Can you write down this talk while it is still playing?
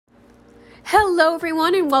Hello,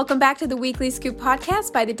 everyone, and welcome back to the Weekly Scoop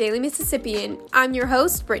podcast by the Daily Mississippian. I'm your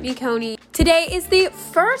host, Brittany Coney. Today is the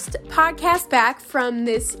first podcast back from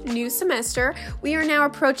this new semester. We are now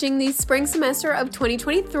approaching the spring semester of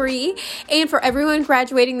 2023, and for everyone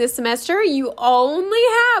graduating this semester, you only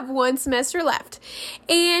have one semester left.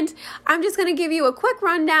 And I'm just going to give you a quick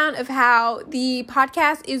rundown of how the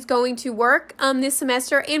podcast is going to work this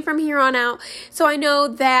semester and from here on out. So I know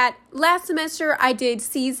that last semester, I did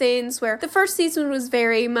seasons where the first season was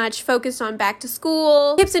very much focused on back to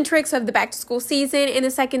school, tips and tricks of the back to school season, and the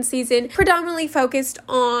second season predominantly focused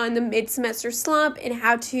on the mid-semester slump and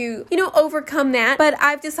how to, overcome that. But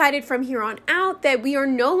I've decided from here on out that we are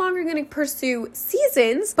no longer going to pursue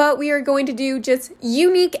seasons, but we are going to do just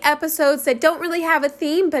unique episodes that don't really have a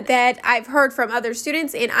theme, but that I've heard from other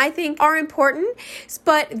students and I think are important.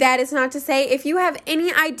 But that is not to say if you have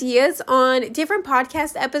any ideas on different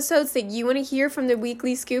podcast episodes that you want to hear from the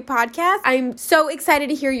Weekly Scoop podcast, I'm so excited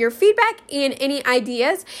to hear your feedback and any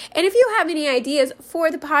ideas. And if you have any ideas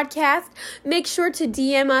for the podcast, make sure to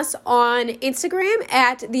DM us on Instagram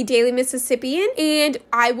at the Daily Mississippian, and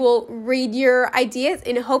I will read your ideas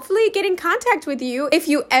and hopefully get in contact with you if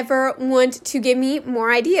you ever want to give me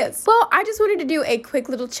more ideas. Well, I just wanted to do a quick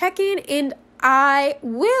little check-in, and I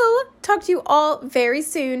will talk to you all very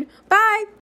soon. Bye!